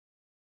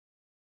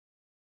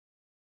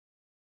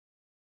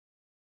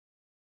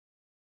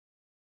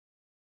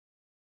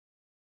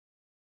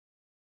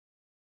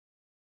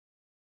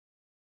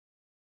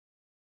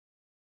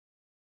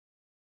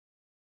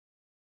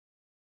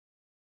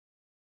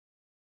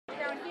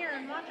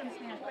can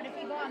smash. But if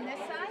you go on this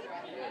side,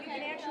 you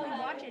can actually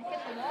watch it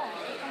hit the wall.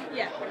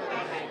 Yeah.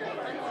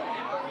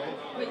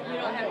 But you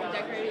don't have to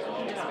decorate it, you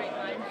can just straight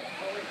line.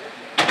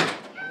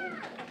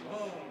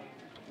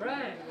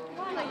 Right.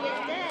 Mama,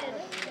 get dead.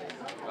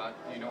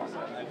 You know what's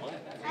that?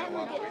 I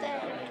will get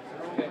dead.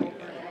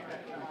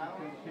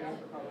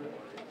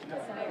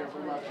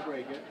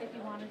 If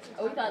you wanted to.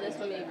 Oh, we thought this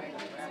would be a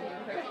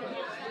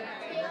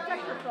Check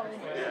your phone.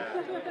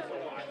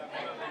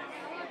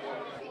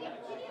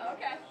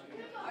 Okay.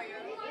 Are you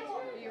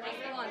ready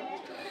for one?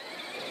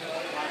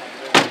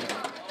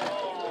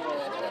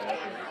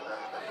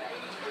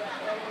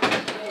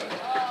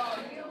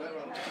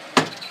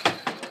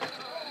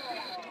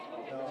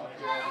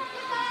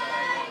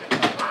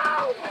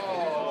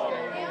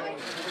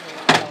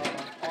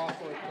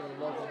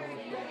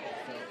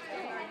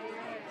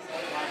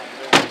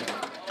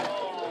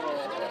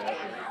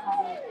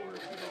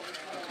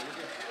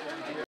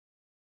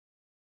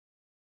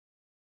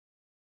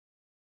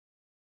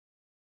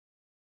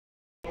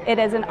 It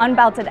is an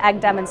unbelted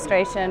egg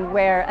demonstration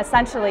where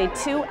essentially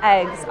 2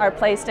 eggs are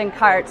placed in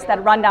carts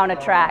that run down a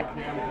track.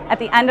 At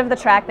the end of the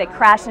track, they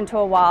crash into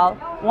a wall.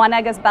 One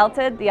egg is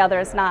belted, the other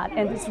is not.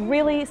 And it's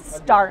really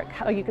stark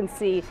how you can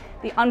see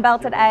the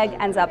unbelted egg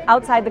ends up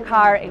outside the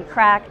car and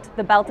cracked.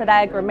 The belted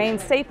egg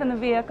remains safe in the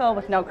vehicle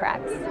with no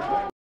cracks.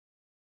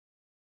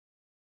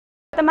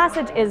 The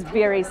message is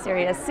very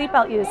serious.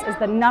 Seatbelt use is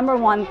the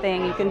 #1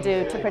 thing you can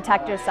do to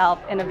protect yourself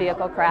in a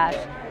vehicle crash.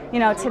 You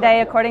know,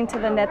 today, according to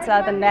the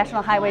NHTSA, the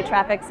National Highway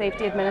Traffic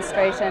Safety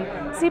Administration,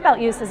 seatbelt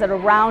use is at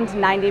around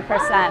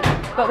 90%.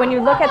 But when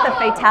you look at the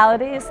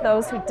fatalities,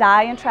 those who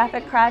die in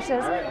traffic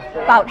crashes,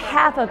 about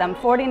half of them,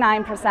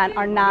 49%,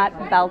 are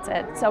not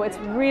belted. So it's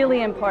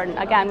really important.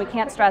 Again, we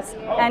can't stress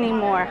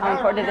anymore how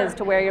important it is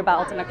to wear your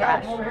belt in a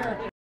crash.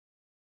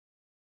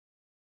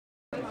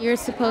 You're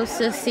supposed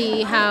to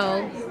see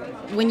how,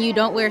 when you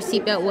don't wear a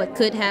seatbelt, what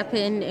could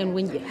happen, and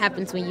what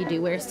happens when you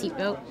do wear a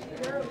seatbelt,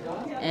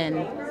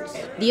 and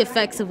the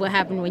effects of what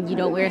happened when you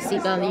don't wear a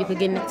seatbelt and you could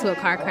get into a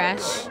car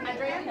crash.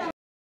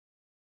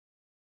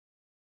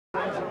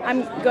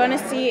 I'm gonna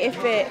see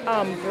if it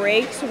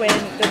breaks when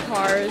the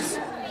cars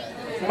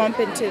bump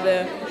into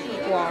the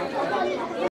wall.